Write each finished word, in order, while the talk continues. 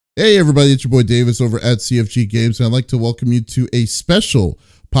Hey everybody, it's your boy Davis over at CFG Games, and I'd like to welcome you to a special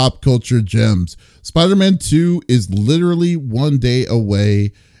Pop Culture Gems. Spider-Man 2 is literally one day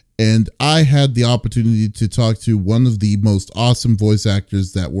away, and I had the opportunity to talk to one of the most awesome voice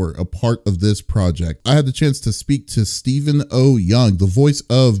actors that were a part of this project. I had the chance to speak to Stephen Oyoung, the voice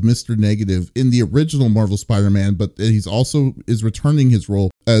of Mr. Negative in the original Marvel Spider-Man, but he's also is returning his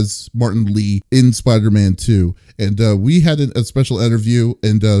role as Martin Lee in Spider-Man 2. And we had a special interview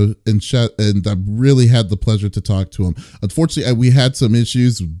and I really had the pleasure to talk to him. Unfortunately, we had some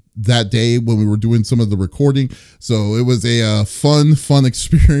issues that day when we were doing some of the recording, so it was a fun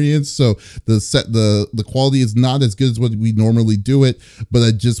experience. So the quality is not as good as what we normally do it, but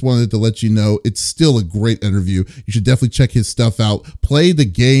I just wanted to let you know it's still a great interview. You should definitely check his stuff out. Play the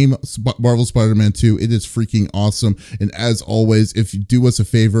game Marvel Spider-Man 2. It is freaking awesome. And as always, if you do us a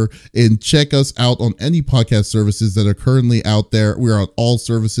favor and check us out on any podcast services that are currently out there, we're on all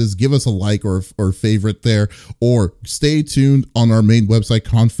services. Give us a like or favorite there, or stay tuned on our main website,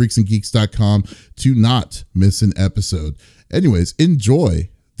 freaksandgeeks.com, to not miss an episode. Anyways, enjoy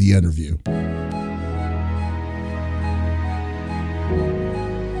the interview.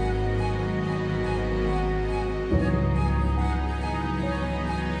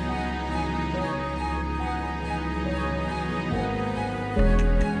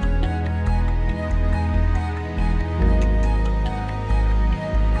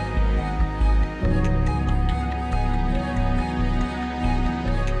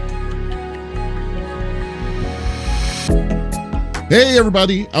 Hey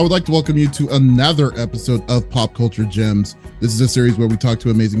everybody, I would like to welcome you to another episode of Pop Culture Gems. This is a series where we talk to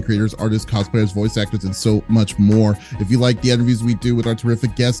amazing creators, artists, cosplayers, voice actors, and so much more. If you like the interviews we do with our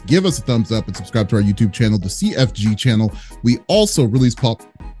terrific guests, give us a thumbs up and subscribe to our YouTube channel, the CFG channel. We also release Pop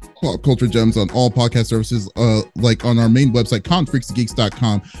Culture Gems on all podcast services, like on our main website,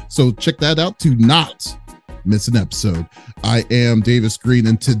 freaksandgeeks.com. So check that out to not miss an episode. I am Davis Green,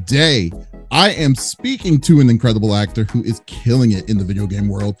 and today I am speaking to an incredible actor who is killing it in the video game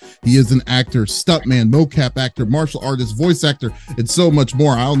world. He is an actor, stuntman, mocap actor, martial artist, voice actor, and so much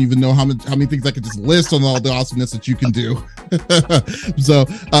more. I don't even know how many things I could just list on all the awesomeness that you can do.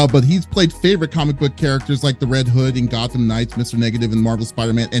 But he's played favorite comic book characters like the Red Hood in Gotham Knights, Mr. Negative in Marvel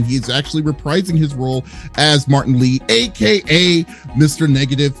Spider-Man, and he's actually reprising his role as Martin Lee, aka Mr.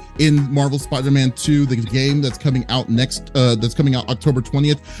 Negative, in Marvel Spider-Man 2, the game that's coming out October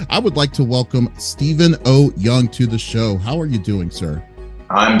 20th. I would like to welcome Stephen Oyoung to the show. How are you doing, sir?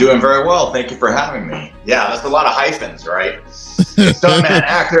 I'm doing very well. Thank you for having me. Yeah, that's a lot of hyphens, right? Stuntman,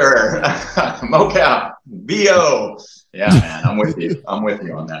 actor, mocap, VO. Yeah, man, I'm with you. I'm with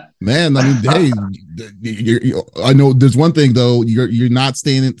you on that. Man, I mean, hey, I know there's one thing though. You're not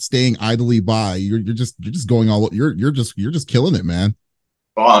staying idly by. You're just going all. You're just killing it, man.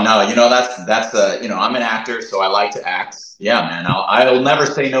 Oh no, that's I'm an actor, so I like to act. Yeah, man, I'll never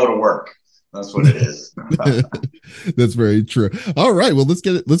say no to work. That's what it is. That's very true. All right, well, let's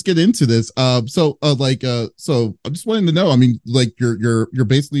get into this. So I'm just wanting to know. I mean, like you're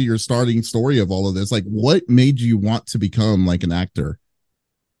basically your starting story of all of this. Like, what made you want to become like an actor?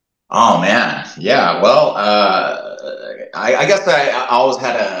 Oh man, yeah. Well, I guess I always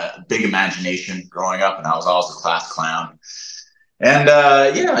had a big imagination growing up, and I was always a class clown. And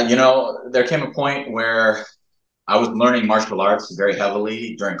there came a point where I was learning martial arts very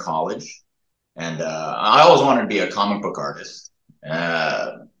heavily during college. And I always wanted to be a comic book artist.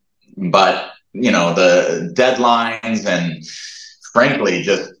 But, the deadlines and frankly,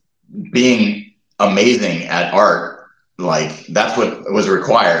 just being amazing at art, like that's what was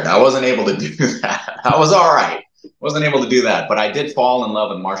required. I wasn't able to do that. I was all right. Wasn't able to do that. But I did fall in love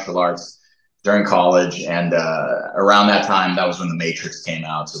with martial arts during college. And around that time, that was when The Matrix came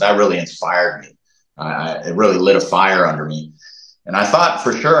out. So that really inspired me. It really lit a fire under me. And I thought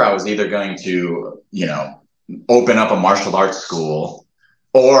for sure I was either going to, open up a martial arts school,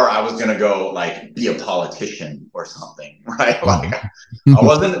 or I was going to go like be a politician or something, right? Like I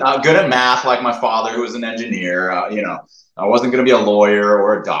wasn't good at math like my father, who was an engineer. I wasn't going to be a lawyer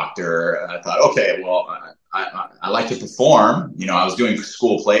or a doctor. I thought, okay, well, I like to perform. I was doing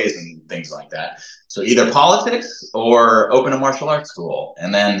school plays and things like that. So either politics or open a martial arts school.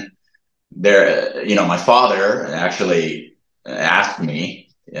 And then my father actually asked me,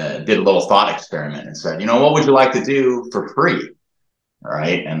 did a little thought experiment and said, what would you like to do for free? All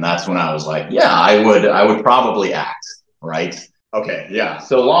right. And that's when I was like, yeah, I would probably act. Right. Okay. Yeah.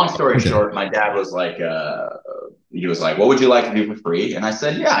 So long story short, my dad was like, what would you like to do for free? And I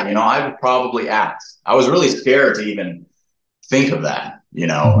said, yeah, I would probably act. I was really scared to even think of that.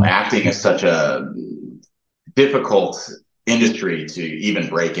 Acting is such a difficult industry to even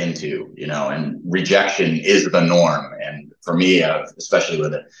break into, and rejection is the norm. And for me, especially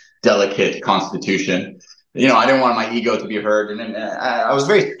with a delicate constitution, I didn't want my ego to be hurt. And I was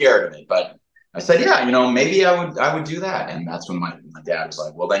very scared of it, but I said, yeah, maybe I would do that. And that's when my dad was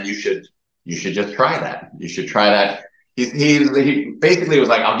like, well, then you should just try that. You should try that. He basically was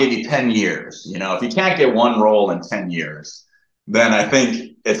like, I'll give you 10 years. If you can't get one role in 10 years, then I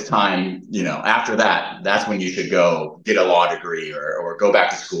think it's time, after that, that's when you should go get a law degree or go back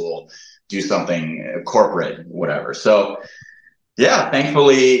to school, do something corporate, whatever. So, yeah,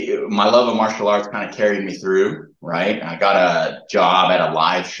 thankfully, my love of martial arts kind of carried me through, right? I got a job at a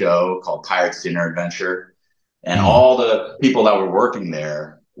live show called Pirates Dinner Adventure, and Mm. all the people that were working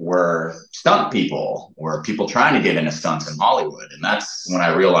there were stunt people or people trying to get into stunts in Hollywood. And that's when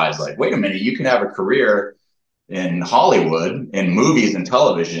I realized, like, wait a minute, you can have a career in Hollywood, in movies and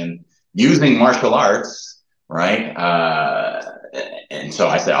television, using martial arts, right? And so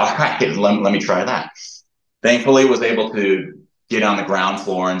I said, all right, let me try that. Thankfully, was able to get on the ground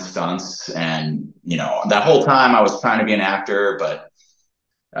floor in stunts, and that whole time I was trying to be an actor, but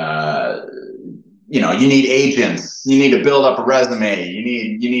you need agents, you need to build up a resume,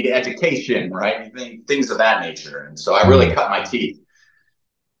 you need education, right? Things of that nature. And so I really Mm. cut my teeth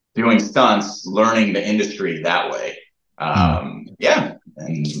doing stunts, learning the industry that way. Mm. Yeah.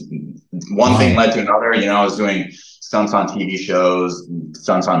 And one thing Wow. led to another. I was doing stunts on TV shows,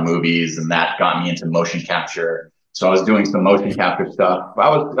 stunts on movies, and that got me into motion capture. So I was doing some motion capture stuff. I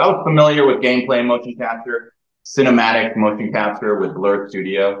was familiar with gameplay motion capture, cinematic motion capture with Blur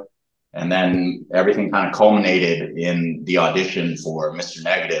Studio. And then everything kind of culminated in the audition for Mr.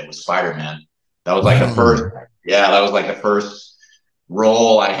 Negative with Spider-Man. That was like the first, Wow. yeah, that was like the first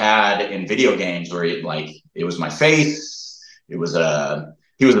role I had in video games where it was my face. He was a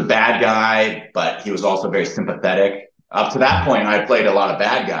bad guy, but he was also very sympathetic. Up to that point, I played a lot of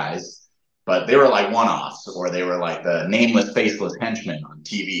bad guys, but they were like one-offs, or they were like the nameless, faceless henchmen on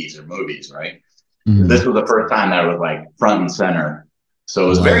TVs or movies, right? Mm. This was the first time that was like front and center. So it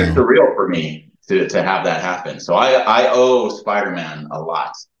was very Wow. surreal for me to have that happen. So I owe Spider-Man a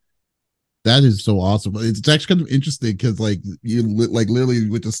lot. That is so awesome. It's actually kind of interesting because, like, like literally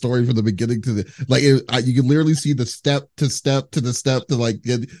with the story from the beginning to the you can literally see the step to step to the step to like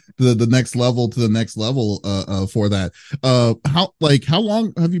get to the next level to the next level. For that. How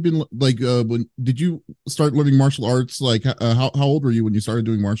long have you been when did you start learning martial arts? Like, how old were you when you started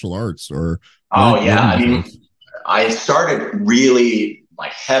doing martial arts or Oh yeah, learning I martial mean, arts? I started really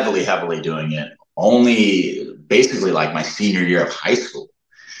like heavily, heavily doing it only basically like my senior year of high school,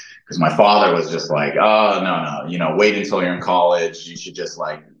 because my father was just like, oh, no, no, wait until you're in college. You should just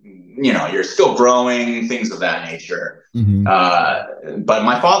like, you're still growing, things of that nature. Mm-hmm. But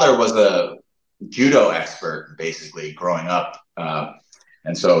my father was a judo expert basically growing up.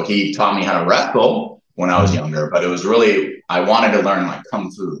 And so he taught me how to wrestle when I was younger, but it was really, I wanted to learn like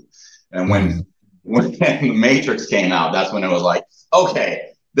kung fu. And Mm-hmm. when the Matrix came out, that's when it was like, okay,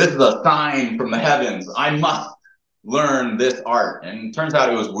 this is a sign from the heavens. I must learn this art. And it turns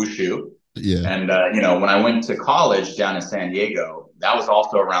out it was wushu. Yeah. And, when I went to college down in San Diego, that was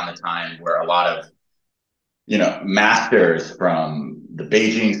also around the time where a lot of, masters from the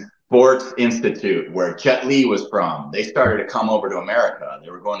Beijing Sports Institute, where Jet Li was from, they started to come over to America. They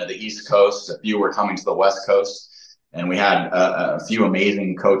were going to the East Coast. A few were coming to the West Coast. And we had a few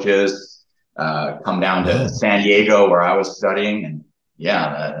amazing coaches come down to Wow. San Diego where I was studying. And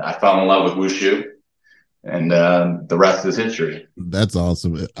yeah, I fell in love with Wushu. And the rest is history. That's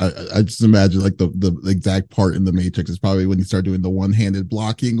awesome. I just imagine like the exact part in the Matrix is probably when you start doing the one-handed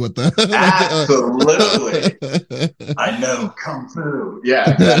blocking with the Absolutely. I know Kung Fu.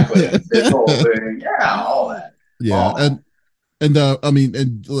 Yeah, exactly. And this whole thing. Yeah, all that. yeah, All that. and I mean,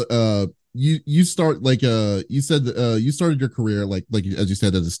 and you start like you said you started your career like as you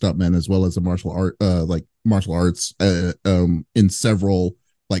said as a stuntman as well as a martial arts in several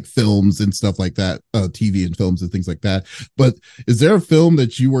like films and stuff like that, TV and films and things like that. But is there a film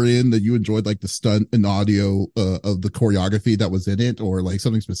that you were in that you enjoyed like the stunt and audio of the choreography that was in it, or like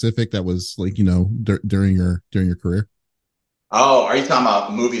something specific that was like during your career? Oh, are you talking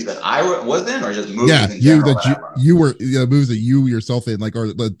about movies that I was in, or just Yeah, movies in general that I love? you were movies that you yourself in like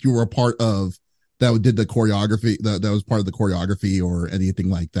or that you were a part of that did the choreography that was part of the choreography or anything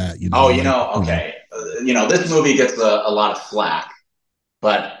like that. Oh, Like okay. This movie gets a lot of flack,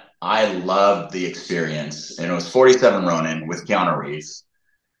 but I loved the experience. And it was 47 Ronin with Keanu Reeves.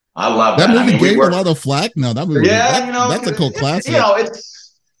 I love that that. I movie mean, we gave a worked. lot of flack. No, that movie Yeah, that's a cult classic.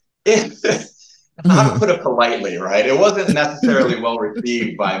 it's how to put it politely, right? It wasn't necessarily well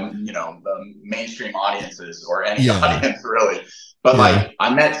received by, the mainstream audiences or any Yeah. audience really. But Yeah. like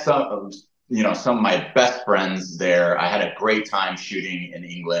I met some of my best friends there. I had a great time shooting in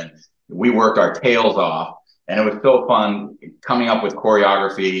England. We worked our tails off, and it was so fun coming up with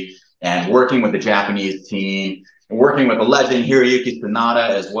choreography and working with the Japanese team and working with the legend Hiroyuki Sanada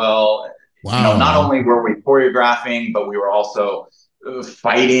as well. Not Wow. only were we choreographing, but we were also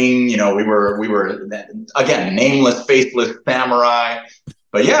fighting. We were again nameless, faceless samurai.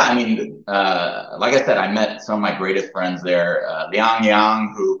 But yeah, I mean, like I said, I met some of my greatest friends there.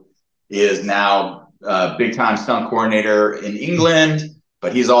 Oyoung, who is now a big time stunt coordinator in England,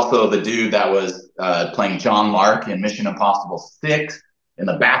 but he's also the dude that was playing John Lark in Mission Impossible 6 in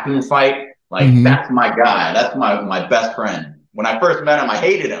the bathroom fight. Like, Hmm. that's my guy. That's my best friend. When I first met him, I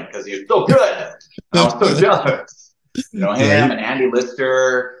hated him because he was so good. I was so jealous. Him Right. and Andy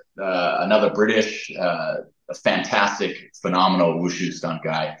Lister, another British, a fantastic, phenomenal wushu stunt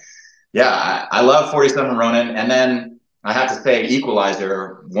guy. Yeah, I love 47 Ronin. And then I have to say,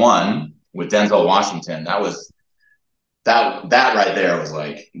 Equalizer 1 with Denzel Washington. That right there was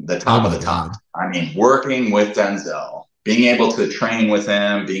like the Oh top of my the top. God. I mean, working with Denzel, being able to train with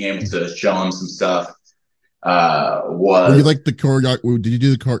him, being able to show him some stuff Were you was like the choreo? Did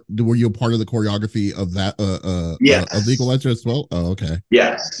you do were you a part of the choreography of that of the yes, Equalizer as well? Oh, okay.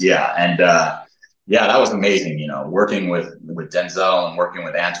 yes, yeah, and yeah, that was amazing. Working with Denzel and working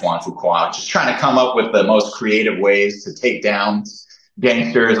with Antoine Fuqua, just trying to come up with the most creative ways to take down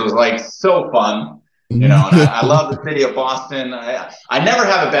gangsters. It was like so fun. And I love the city of Boston. I never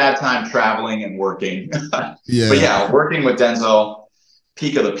have a bad time traveling and working. But Yeah. yeah, working with Denzel,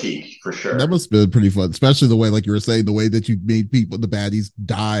 peak of the peak for That sure. must have been pretty fun, especially the way, like you were saying, the way that you made people, the baddies,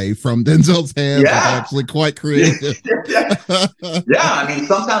 die from Denzel's hands was Yeah. actually quite creative. Yeah. Yeah, I mean,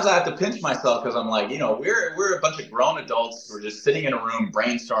 sometimes I have to pinch myself because I'm like, we're a bunch of grown adults. We're just sitting in a room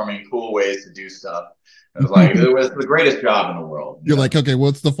brainstorming cool ways to do stuff. It was like it was the greatest job in the world. You're like, okay,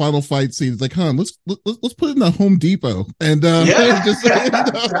 what's the final fight scene? It's like, let's put it in the Home Depot and Yeah, just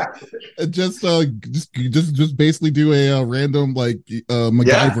exactly. just basically do a random like Yeah,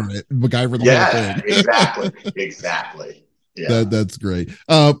 MacGyver the whole yeah, thing. exactly. Yeah. That's great.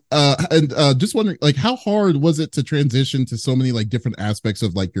 And just wondering, like, how hard was it to transition to so many like different aspects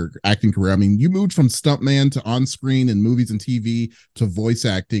of like your acting career? I mean, you moved from stuntman to on screen in movies and TV to voice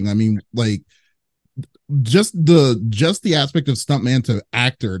acting. I mean, like just the aspect of stuntman to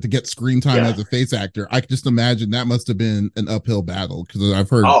actor to get screen time Yeah. as a face actor. I can just imagine that must have been an uphill battle because I've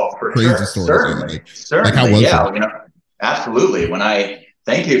heard Oh, for crazy sure. stories on it. Certainly. Like how Certainly. was Yeah. it? Absolutely. When I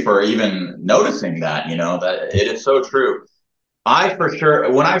thank you for even noticing that, that it is so true. I for sure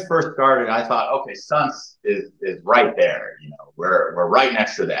when I first started, I thought, okay, stunts is right there. We're right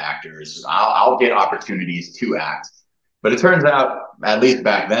next to the actors. I'll get opportunities to act, but it turns out, at least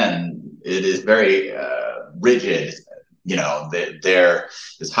back then, it is very rigid. They're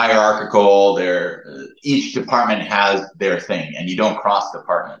it's hierarchical. Each department has their thing, and you don't cross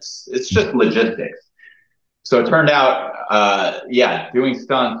departments. It's just logistics. So it turned out, yeah, doing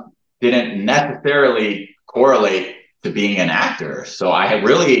stunts didn't necessarily correlate to being an actor. So I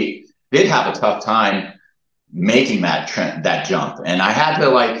really did have a tough time making that jump, and I had to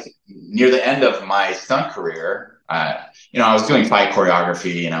like near the end of my stunt career. I was doing fight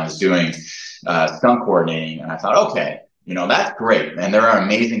choreography and I was doing stunt coordinating, and I thought, okay, that's great, and there are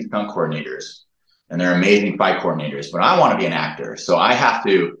amazing stunt coordinators and there are amazing fight coordinators, but I want to be an actor, so I have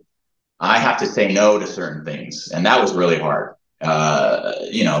to say no to certain things, and that was really hard.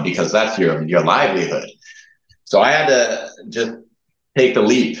 Because that's your livelihood. So I had to just take the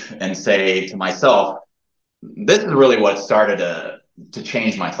leap and say to myself, this is really what started to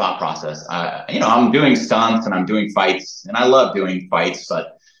change my thought process. I'm doing stunts and I'm doing fights, and I love doing fights,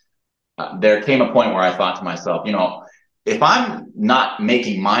 but there came a point where I thought to myself, if I'm not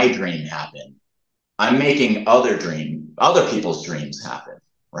making my dream happen, I'm making other people's dreams happen,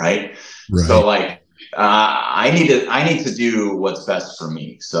 right? So Right. like, I need to do what's best for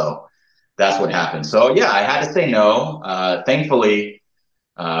me. So that's what happened. So yeah, I had to say no. Thankfully,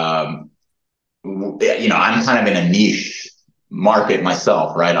 um, I'm kind of in a niche market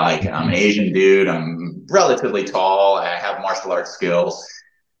myself, right? Like I'm an Asian dude. I'm relatively tall. I have martial arts skills.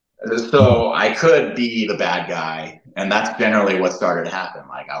 So I could be the bad guy, and that's generally what started to happen.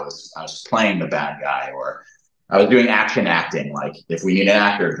 Like I was playing the bad guy, or I was doing action acting. Like if we need an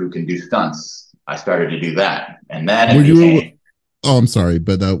actor who can do stunts, I started to do that, and then Were it you? became Oh, I'm sorry,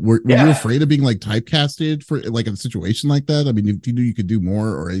 but were you yeah, afraid of being like typecasted for like a situation like that? I mean, if you knew you could do more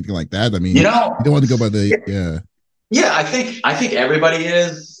or anything like that, I mean, you know, you don't want to go by the yeah. yeah. I think everybody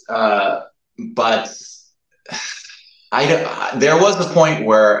is. but there was a point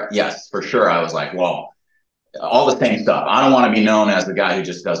where, yes, for sure, I was like, well, all the same stuff. I don't want to be known as the guy who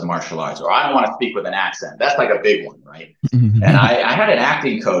just does martial arts, or I don't want to speak with an accent. That's like a big one, right? And I had an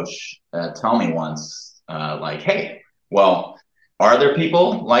acting coach tell me once, like, hey, well, are there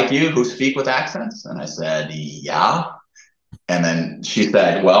people like you who speak with accents? And I said, yeah. And then she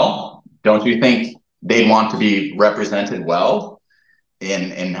said, well, don't you think they'd want to be represented well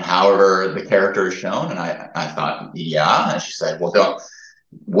in however the character is shown? And I thought, yeah. And she said, well, don't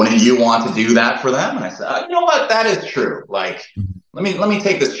wouldn't you want to do that for them? And I said, you know what, that is true. Like, let me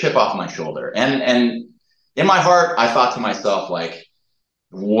take this chip off my shoulder. And in my heart, I thought to myself, like,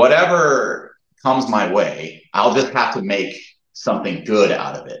 whatever comes my way, I'll just have to make something good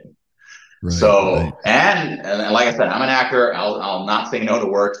out of it. Right, So, right. And like I said, I'm an actor. I'll not say no to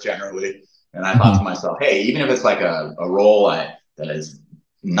work generally. And I thought to myself, hey, even if it's like a role that is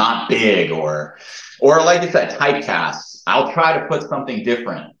not big or like you said, typecasts, I'll try to put something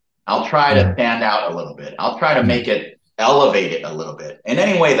different. I'll try to stand out a little bit. I'll try to make it elevate it a little bit in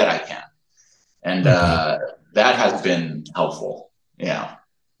any way that I can. And that has been helpful. Yeah.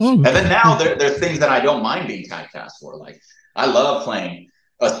 Oh, And okay. then now there's things that I don't mind being typecast for. Like I love playing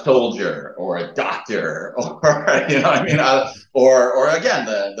a soldier or a doctor or you know what I mean, or again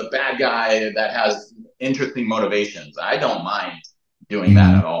the bad guy that has interesting motivations. I don't mind doing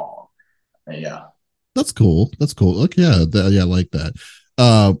that at all. Yeah. That's cool. That's cool. Look, yeah, yeah, I like that.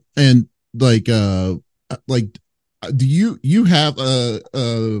 And like, do you have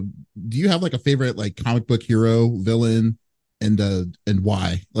do you have like a favorite like comic book hero villain and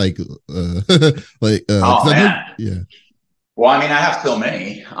why? Like, like, Oh man. yeah. Well, I mean, I have so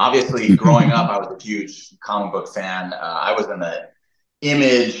many. Obviously, growing up, I was a huge comic book fan. I was in the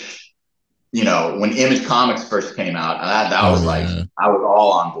Image, when Image Comics first came out. That Oh was like yeah. I was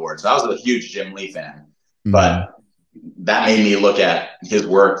all on board. So I was a huge Jim Lee fan. Mm-hmm. But that made me look at his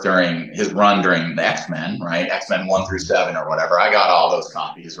work during his run during the X-Men, right? X-Men 1 through 7 or whatever. I got all those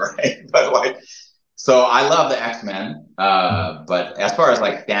copies, right? But like, so I love the X-Men. But as far as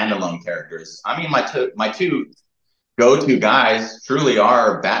like standalone characters, I mean, my two go-to guys truly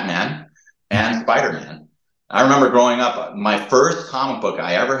are Batman and Spider-Man. I remember growing up, my first comic book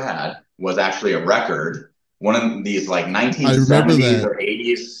I ever had was actually a record, one of these like I remember 1970s that, or the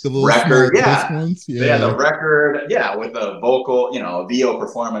 80s little small record. disc Yeah. ones. Yeah, Yeah. the record, yeah, with a vocal, VO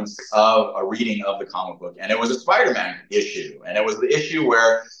performance of a reading of the comic book. And it was a Spider-Man issue. And it was the issue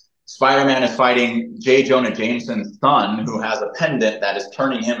where Spider-Man is fighting J. Jonah Jameson's son, who has a pendant that is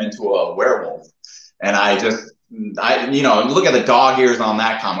turning him into a werewolf. And look at the dog ears on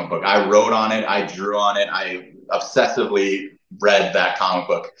that comic book. I wrote on it. I drew on it. I obsessively read that comic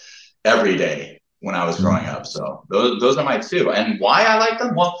book every day when I was growing up. So those are my two. And why I like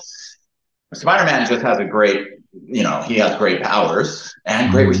them? Well, Spider-Man just has he has great powers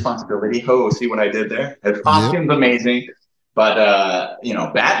and great responsibility. Oh, see what I did there? His Yep. costume's amazing. But,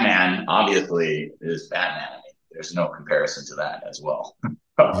 Batman obviously is Batman. I mean, there's no comparison to that as well.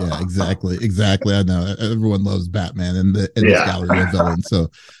 Yeah, exactly. Exactly. I know everyone loves Batman and this Yeah. gallery of villains. So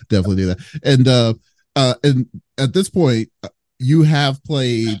definitely do that. And at this point, you have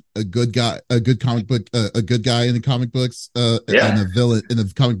played a good guy, a good comic book, a good guy in the comic books, and Yeah. a villain in a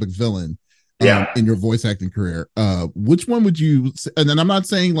comic book villain. Yeah. In your voice acting career, which one would you? And then I'm not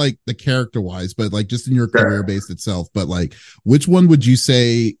saying like the character wise, but like just in your career Sure. base itself. But like, which one would you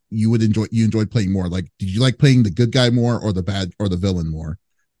say you would enjoy? You enjoyed playing more? Like, did you like playing the good guy more, or the bad, or the villain more?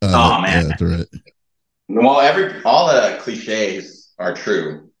 Oh man. Through it. Well, all the cliches are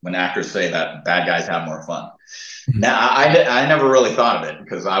true when actors say that bad guys have more fun. Now, I never really thought of it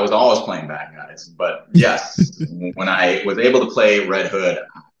because I was always playing bad guys. But yes, when I was able to play Red Hood,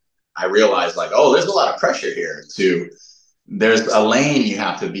 I realized like, oh, there's a lot of pressure here. There's a lane you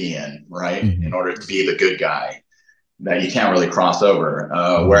have to be in, right, in order to be the good guy that you can't really cross over.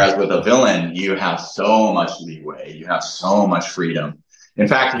 Whereas with a villain, you have so much leeway, you have so much freedom. In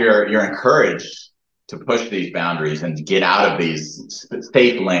fact, you're encouraged to push these boundaries and to get out of these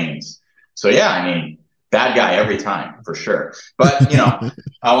safe lanes. So yeah, I mean, bad guy every time for sure. But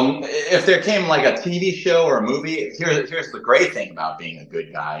if there came like a TV show or a movie, here's the great thing about being a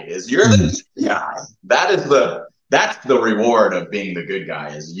good guy is you're the guy. That's the reward of being the good guy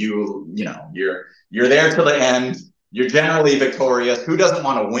is you're there till the end. You're generally victorious. Who doesn't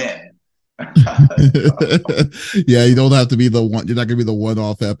want to win? Yeah, you don't have to be the one. You're not going to be the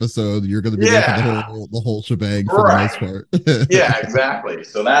one-off episode. You're going to be there for Yeah, the whole shebang for the most right. part. Yeah, exactly.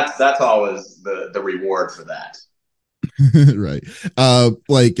 So that's always the reward for that. Right.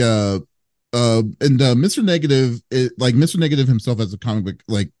 Like Mr. Negative, like Mr. Negative himself as a comic book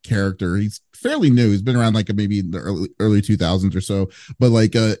like character, he's fairly new. He's been around like maybe in the early 2000s or so, but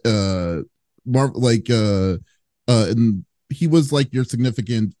and he was like your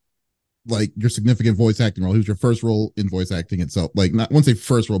significant voice acting role. He was your first role in voice acting itself. Like not I won't say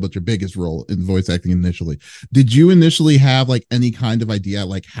first role, but your biggest role in voice acting initially. Did you initially have like any kind of idea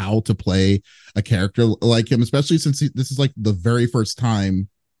like how to play a character like him, especially since this is like the very first time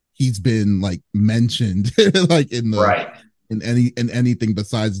he's been like mentioned like Right. in anything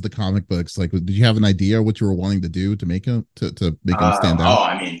besides the comic books? Like, did you have an idea what you were wanting to do to make him to make him stand out? Oh,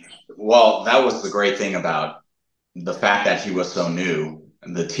 I mean, well, that was the great thing about the fact that he was so new.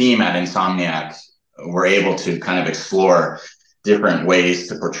 The team at Insomniac were able to kind of explore different ways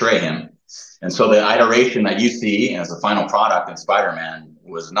to portray him. And so the iteration that you see as the final product in Spider-Man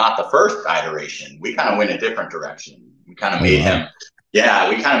was not the first iteration. We kind of went a different direction. We kind of Oh made wow. him, yeah,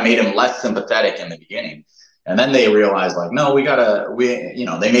 we kind of made him less sympathetic in the beginning. And then they realized like, no,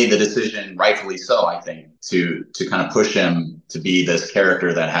 they made the decision, rightfully so, I think, to kind of push him to be this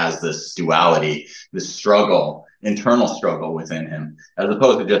character that has this duality, this struggle, internal struggle within him, as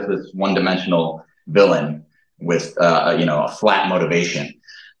opposed to just this one-dimensional villain with a flat motivation.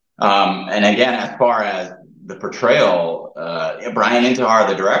 And again, as far as the portrayal, Brian Intihar,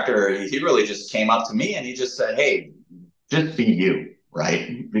 the director, he really just came up to me and he just said, "Hey, just be you,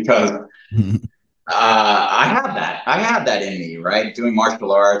 right?" Because I have that in me, right? Doing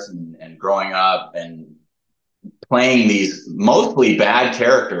martial arts and growing up and playing these mostly bad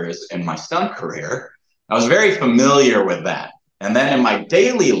characters in my stunt career, I was very familiar with that. And then in my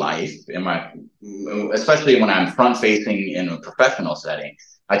daily life, especially when I'm front facing in a professional setting,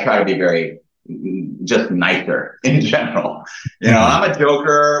 I try to be very just nicer in general. I'm a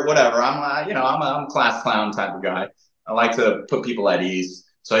joker, whatever. I'm a class clown type of guy. I like to put people at ease.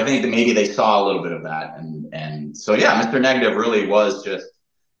 So I think that maybe they saw a little bit of that, and so yeah, Mr. Negative really was just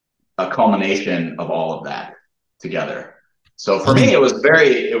a culmination of all of that together. So I for me, mean, it was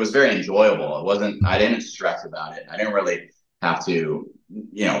very enjoyable. I didn't stress about it. I didn't really have to,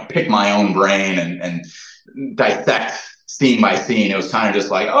 pick my own brain and dissect scene by scene. It was kind of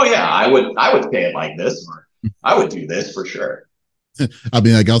just like, oh yeah, I would say it like this, or I would do this for sure. I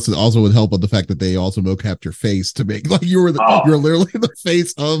mean, I guess it also would help with the fact that they also mocapped your face to make like you're Oh, literally the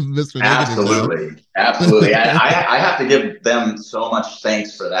face of Mr. Negative now. absolutely, absolutely. I have to give them so much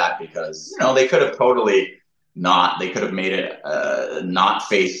thanks for that because they could have totally not. They could have made it not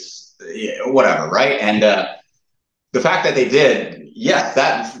face whatever, right? And the fact that they did, yes,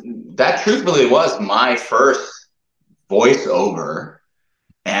 that truthfully was my first voiceover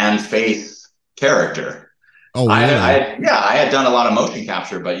and face character. Oh, really? I had done a lot of motion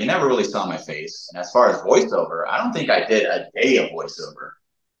capture, but you never really saw my face. And as far as voiceover, I don't think I did a day of voiceover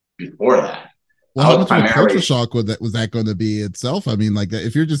before that. Well, I how was much of a culture primarily, shock was that going to be itself? I mean, like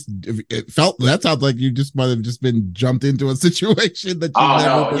if it felt that sounds like you just might have just been jumped into a situation that you oh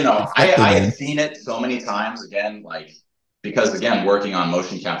never no, were I expected had in. seen it so many times again, like, because again, working on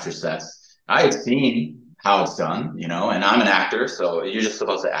motion capture sets, I had seen how it's done, and I'm an actor, so you're just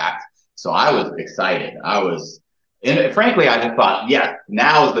supposed to act. So I was excited. And frankly, I just thought, yeah,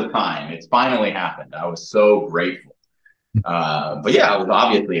 now's the time. It's finally happened. I was so grateful. But yeah, it was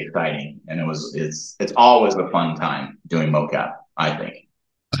obviously exciting, and it's always a fun time doing mocap, I think.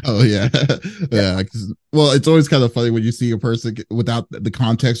 Oh yeah, Yeah. yeah. Well, it's always kind of funny when you see a person without the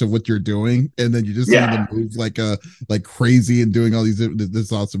context of what you're doing, and then you just see them Yeah. move like crazy and doing all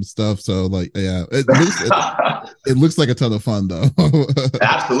this awesome stuff. So like, yeah, it looks like a ton of fun though.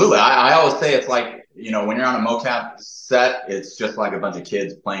 Absolutely. I always say it's like, when you're on a mocap set, it's just like a bunch of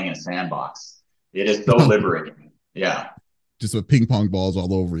kids playing in a sandbox. It is so liberating. Yeah. Just with ping pong balls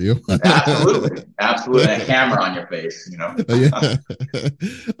all over you. Absolutely. Absolutely. And a camera on your face. Yeah.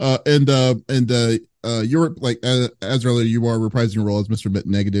 You're like as earlier you are reprising your role as Mr.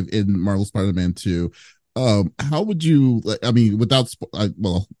 Negative in Marvel Spider-Man 2. How would you like, I mean without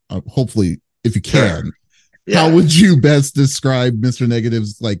hopefully if you Sure. can, how Yeah. would you best describe Mr.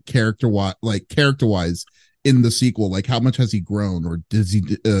 Negative's like character wise in the sequel? Like how much has he grown, or does he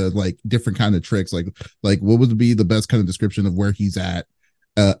like different kind of tricks? Like what would be the best kind of description of where he's at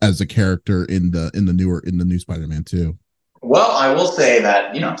as a character in the new Spider-Man 2? Well, I will say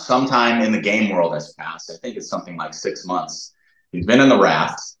that, sometime in the game world has passed. I think it's something like 6 months. He's been in the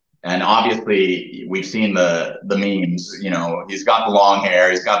rafts. And obviously, we've seen the memes. He's got the long hair,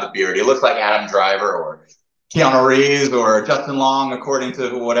 he's got the beard. He looks like Adam Driver or Keanu Reeves or Justin Long, according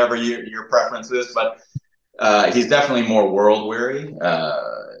to whatever your preference is. But he's definitely more world weary.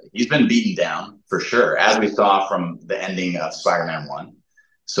 He's been beaten down for sure, as we saw from the ending of Spider-Man 1.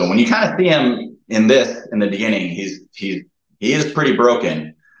 So when you kind of see him in this in the beginning, he is pretty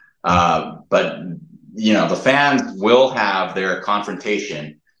broken. But the fans will have their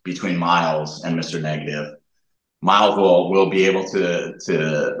confrontation between Miles and Mr. Negative. Miles will be able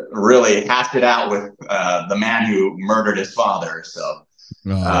to really hash it out with the man who murdered his father. So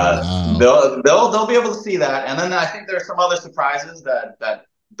Oh wow. they'll be able to see that, and then I think there's some other surprises that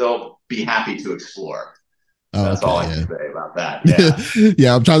they'll be happy to explore. That's all Okay, I can yeah. say about that. Yeah,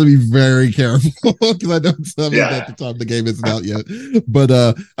 Yeah, I'm trying to be very careful because I know some of that yeah. the time the game isn't out yet. But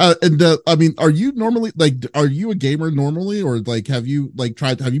I mean, are you normally like are you a gamer normally, or like have you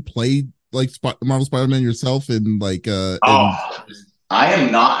played like Marvel Spider-Man yourself in like in Oh, I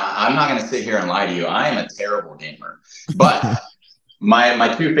am not. I'm not going to sit here and lie to you. I am a terrible gamer, but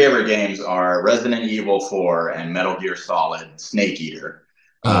my two favorite games are Resident Evil 4 and Metal Gear Solid Snake Eater.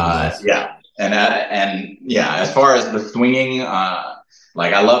 Oh yes. Yeah, and yeah, as far as the swinging,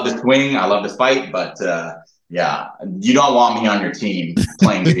 like I love to swing, I love to fight, but yeah, you don't want me on your team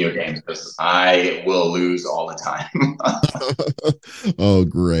playing video games because I will lose all the time. Oh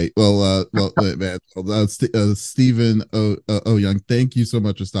great. Well man, Stephen Oyoung, thank you so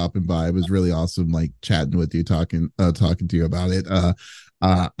much for stopping by. It was really awesome like chatting with you, talking to you about it.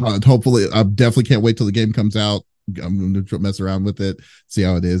 Hopefully I definitely can't wait till the game comes out. I'm gonna mess around with it, see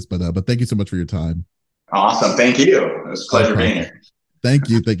how it is. But thank you so much for your time. Awesome, thank you. It was a No pleasure being problem. here.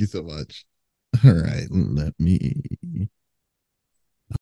 Thank you so much. All right, let me